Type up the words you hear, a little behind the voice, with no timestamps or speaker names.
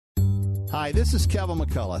Hi, this is Kevin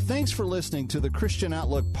McCullough. Thanks for listening to the Christian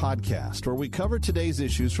Outlook podcast, where we cover today's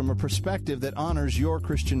issues from a perspective that honors your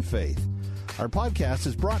Christian faith. Our podcast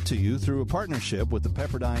is brought to you through a partnership with the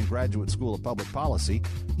Pepperdine Graduate School of Public Policy.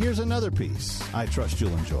 Here's another piece I trust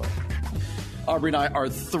you'll enjoy. Aubrey and I are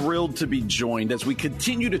thrilled to be joined as we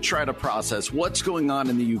continue to try to process what's going on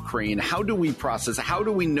in the Ukraine. How do we process? How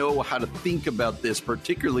do we know how to think about this,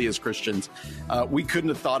 particularly as Christians? We couldn't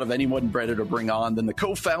have thought of anyone better to bring on than the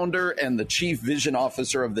co-founder and the chief vision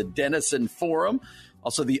officer of the Denison Forum,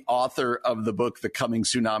 also the author of the book, The Coming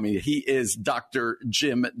Tsunami. He is Dr.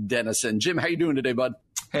 Jim Denison. Jim, how you doing today, bud?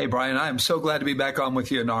 Hey, Brian, I am so glad to be back on with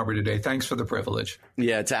you in Aubrey today. Thanks for the privilege.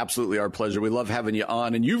 Yeah, it's absolutely our pleasure. We love having you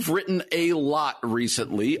on. And you've written a lot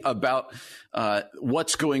recently about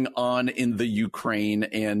what's going on in the Ukraine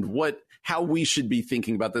and how we should be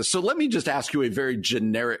thinking about this. So let me just ask you a very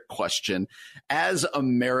generic question. As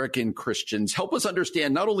American Christians, help us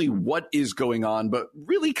understand not only what is going on, but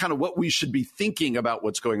really kind of what we should be thinking about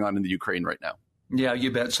what's going on in the Ukraine right now. Yeah,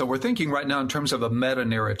 you bet. So we're thinking right now in terms of a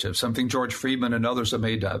meta-narrative, something George Friedman and others have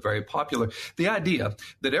made very popular. The idea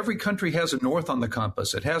that every country has a north on the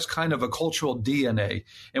compass. It has kind of a cultural DNA.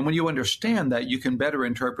 And when you understand that, you can better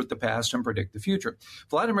interpret the past and predict the future.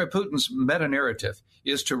 Vladimir Putin's meta-narrative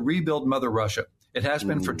is to rebuild Mother Russia. It has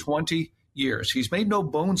been for 20 years. He's made no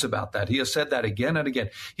bones about that. He has said that again and again.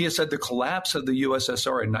 He has said the collapse of the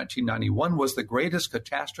USSR in 1991 was the greatest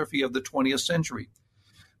catastrophe of the 20th century.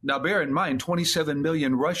 Now, bear in mind, 27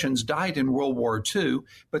 million Russians died in World War II,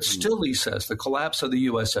 but still he says the collapse of the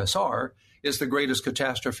USSR is the greatest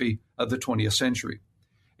catastrophe of the 20th century.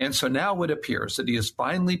 And so now it appears that he is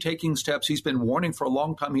finally taking steps he's been warning for a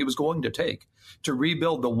long time he was going to take to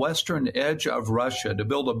rebuild the western edge of Russia, to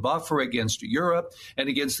build a buffer against Europe and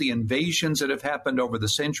against the invasions that have happened over the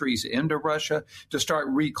centuries into Russia, to start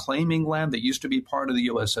reclaiming land that used to be part of the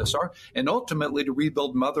USSR, and ultimately to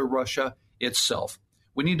rebuild Mother Russia itself.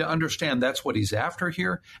 We need to understand that's what he's after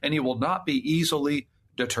here, and he will not be easily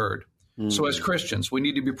deterred. So as Christians, we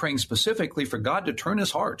need to be praying specifically for God to turn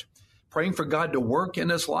his heart, praying for God to work in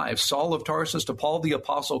his life. Saul of Tarsus to Paul the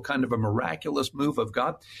Apostle, kind of a miraculous move of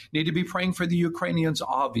God. Need to be praying for the Ukrainians,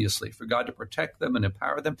 obviously, for God to protect them and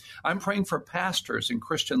empower them. I'm praying for pastors and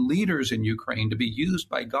Christian leaders in Ukraine to be used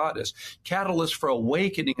by God as catalysts for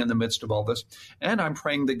awakening in the midst of all this. And I'm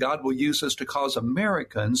praying that God will use us to cause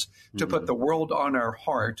Americans to put the world on our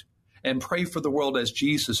heart and pray for the world as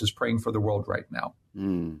Jesus is praying for the world right now.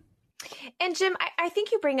 And Jim, I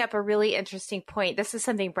think you bring up a really interesting point. This is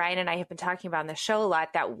something Brian and I have been talking about on the show a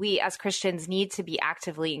lot, that we as Christians need to be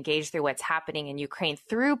actively engaged through what's happening in Ukraine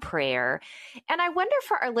through prayer. And I wonder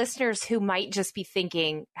for our listeners who might just be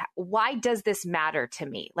thinking, why does this matter to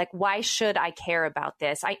me? Like, why should I care about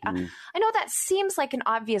this? I know that seems like an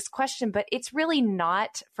obvious question, but it's really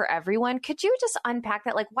not for everyone. Could you just unpack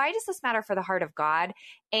that? Like, why does this matter for the heart of God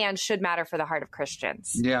and should matter for the heart of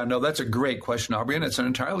Christians? Yeah, no, that's a great question, Aubrey, and it's an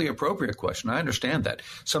entirely appropriate question. I understand that.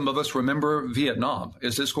 Some of us remember Vietnam.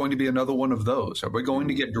 Is this going to be another one of those? Are we going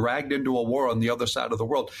to get dragged into a war on the other side of the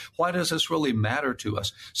world? Why does this really matter to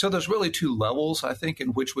us? So there's really two levels, I think, in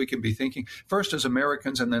which we can be thinking. First, as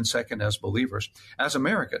Americans, and then second, as believers. As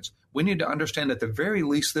Americans, we need to understand at the very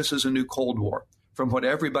least this is a new Cold War. From what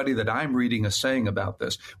everybody that I'm reading is saying about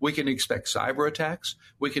this, we can expect cyber attacks.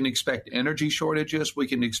 We can expect energy shortages. We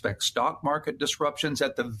can expect stock market disruptions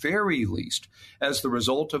at the very least as the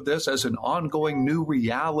result of this, as an ongoing new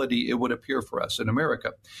reality it would appear for us in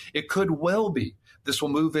America. It could well be this will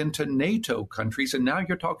move into NATO countries, and now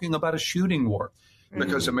you're talking about a shooting war.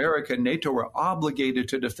 Because America and NATO are obligated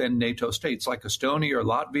to defend NATO states like Estonia or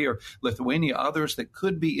Latvia or Lithuania, others that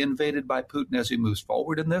could be invaded by Putin as he moves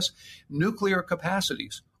forward in this. Nuclear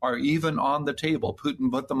capacities are even on the table. Putin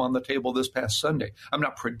put them on the table this past Sunday. I'm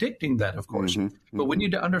not predicting that, of course, but we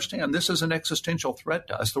need to understand this is an existential threat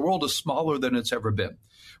to us. The world is smaller than it's ever been.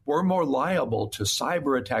 We're more liable to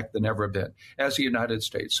cyber attack than ever been as the United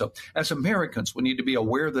States. So as Americans, we need to be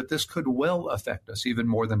aware that this could well affect us even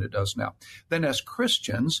more than it does now. Then as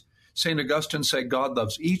Christians, St. Augustine said God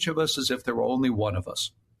loves each of us as if there were only one of us.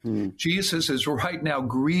 Jesus is right now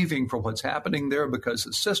grieving for what's happening there because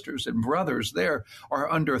his sisters and brothers there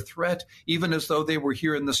are under threat, even as though they were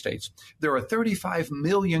here in the States. There are 35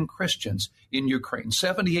 million Christians in Ukraine.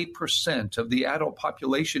 78% of the adult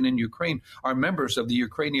population in Ukraine are members of the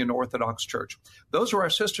Ukrainian Orthodox Church. Those are our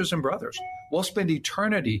sisters and brothers. We'll spend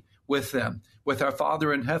eternity with them, with our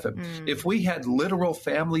Father in heaven. If we had literal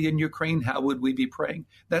family in Ukraine, how would we be praying?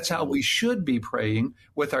 That's how we should be praying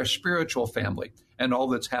with our spiritual family and all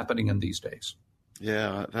that's happening in these days.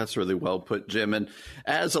 Yeah, that's really well put, Jim. And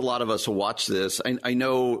as a lot of us watch this, I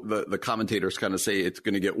know the commentators kind of say it's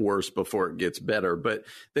going to get worse before it gets better, but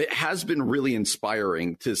it has been really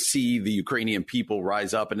inspiring to see the Ukrainian people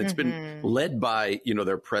rise up. And it's been led by,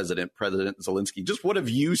 their President Zelensky. Just what have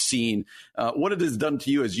you seen? What it has done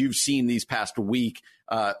to you as you've seen these past week,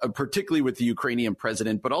 particularly with the Ukrainian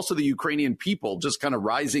president, but also the Ukrainian people just kind of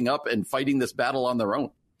rising up and fighting this battle on their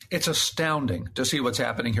own? It's astounding to see what's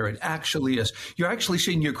happening here. It actually is. You're actually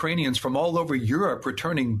seeing Ukrainians from all over Europe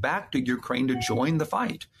returning back to Ukraine to join the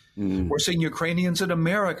fight. We're seeing Ukrainians in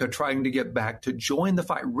America trying to get back to join the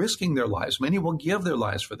fight, risking their lives. Many will give their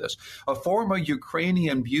lives for this. A former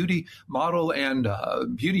Ukrainian beauty model and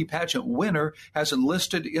beauty pageant winner has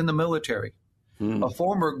enlisted in the military. A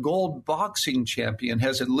former gold boxing champion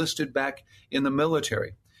has enlisted back in the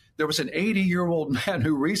military. There was an 80-year-old man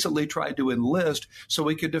who recently tried to enlist so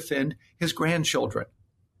he could defend his grandchildren.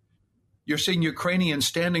 You're seeing Ukrainians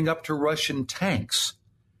standing up to Russian tanks.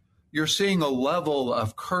 You're seeing a level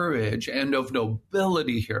of courage and of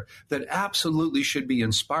nobility here that absolutely should be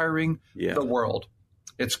inspiring the world.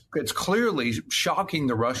 It's clearly shocking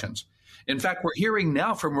the Russians. In fact, we're hearing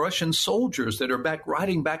now from Russian soldiers that are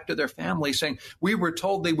writing back to their families saying, we were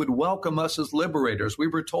told they would welcome us as liberators. We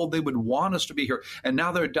were told they would want us to be here. And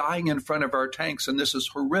now they're dying in front of our tanks, and this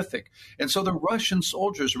is horrific. And so the Russian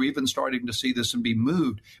soldiers are even starting to see this and be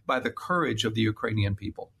moved by the courage of the Ukrainian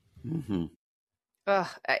people.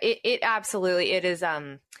 It absolutely,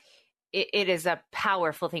 it is a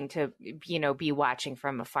powerful thing to, be watching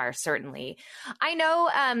from afar, certainly. I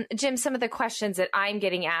know, Jim, some of the questions that I'm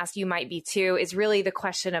getting asked, you might be too, is really the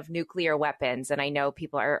question of nuclear weapons. And I know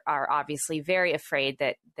people are obviously very afraid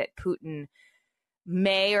that Putin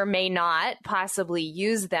may or may not possibly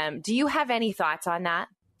use them. Do you have any thoughts on that?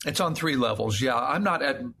 It's on three levels. Yeah, I'm not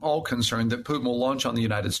at all concerned that Putin will launch on the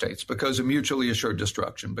United States because of mutually assured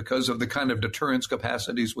destruction, because of the kind of deterrence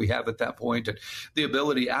capacities we have at that point, and the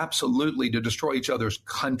ability absolutely to destroy each other's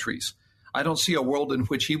countries. I don't see a world in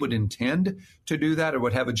which he would intend to do that or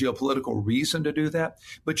would have a geopolitical reason to do that.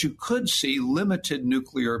 But you could see limited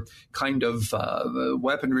nuclear kind of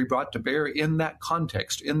weaponry brought to bear in that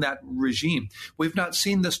context, in that regime. We've not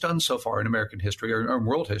seen this done so far in American history or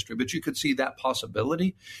world history, but you could see that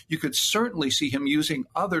possibility. You could certainly see him using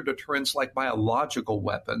other deterrents like biological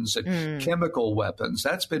weapons and chemical weapons.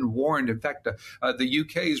 That's been warned. In fact, the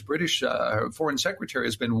UK's British Foreign Secretary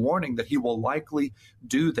has been warning that he will likely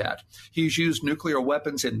do that. He's used nuclear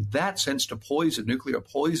weapons in that sense to poison, nuclear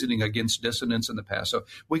poisoning against dissidents in the past. So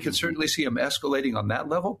we can certainly see him escalating on that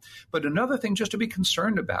level. But another thing just to be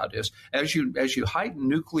concerned about is as you heighten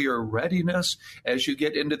nuclear readiness, as you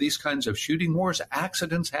get into these kinds of shooting wars,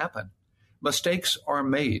 accidents happen. Mistakes are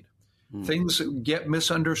made. Things get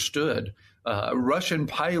misunderstood. Russian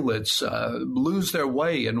pilots lose their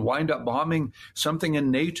way and wind up bombing something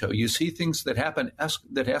in NATO. You see things that happen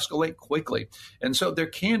that escalate quickly. And so there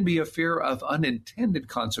can be a fear of unintended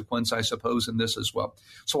consequence, I suppose, in this as well.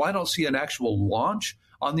 So I don't see an actual launch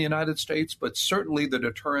on the United States, but certainly the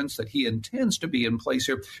deterrence that he intends to be in place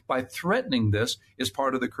here by threatening this is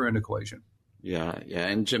part of the current equation. Yeah.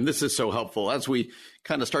 And Jim, this is so helpful. As we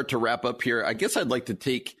kind of start to wrap up here, I guess I'd like to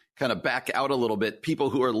take kind of back out a little bit,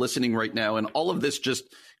 people who are listening right now, and all of this just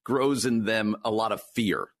grows in them a lot of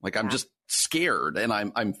fear. Like I'm just scared and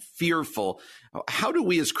I'm fearful. How do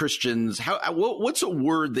we as Christians, what's a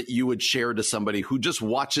word that you would share to somebody who just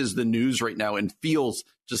watches the news right now and feels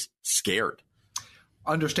just scared?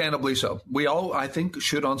 Understandably so. We all, I think,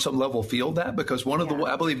 should on some level feel that because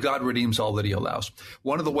I believe God redeems all that he allows.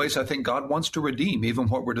 One of the ways I think God wants to redeem even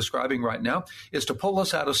what we're describing right now is to pull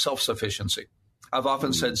us out of self-sufficiency. I've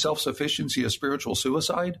often said self-sufficiency is spiritual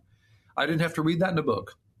suicide. I didn't have to read that in a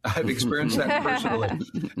book. I've experienced that personally.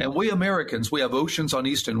 And we Americans, we have oceans on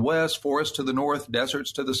east and west, forests to the north,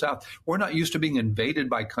 deserts to the south. We're not used to being invaded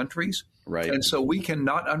by countries. Right. And so we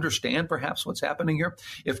cannot understand perhaps what's happening here.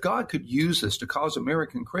 If God could use this to cause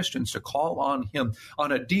American Christians to call on him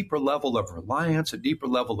on a deeper level of reliance, a deeper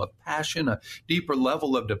level of passion, a deeper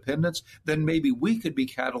level of dependence, then maybe we could be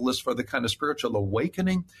catalysts for the kind of spiritual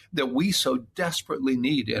awakening that we so desperately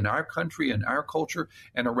need in our country, in our culture,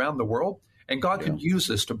 and around the world. And God can use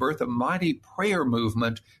this to birth a mighty prayer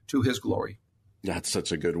movement to his glory. That's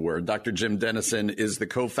such a good word. Dr. Jim Denison is the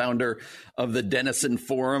co-founder of the Denison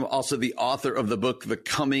Forum, also the author of the book, The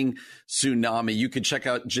Coming Tsunami. You can check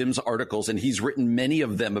out Jim's articles, and he's written many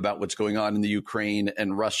of them about what's going on in the Ukraine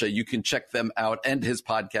and Russia. You can check them out and his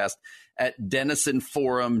podcast at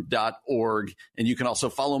denisonforum.org. And you can also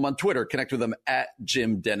follow him on Twitter. Connect with him at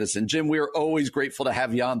Jim Denison. Jim, we are always grateful to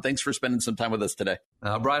have you on. Thanks for spending some time with us today.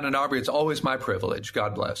 Brian and Aubrey, it's always my privilege.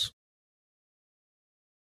 God bless.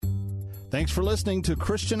 Thanks for listening to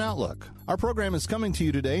Christian Outlook. Our program is coming to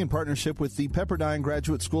you today in partnership with the Pepperdine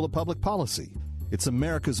Graduate School of Public Policy. It's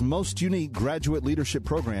America's most unique graduate leadership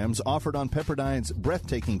programs offered on Pepperdine's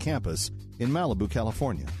breathtaking campus in Malibu,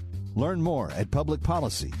 California. Learn more at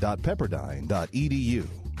publicpolicy.pepperdine.edu.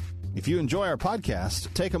 If you enjoy our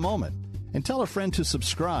podcast, take a moment and tell a friend to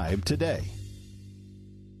subscribe today.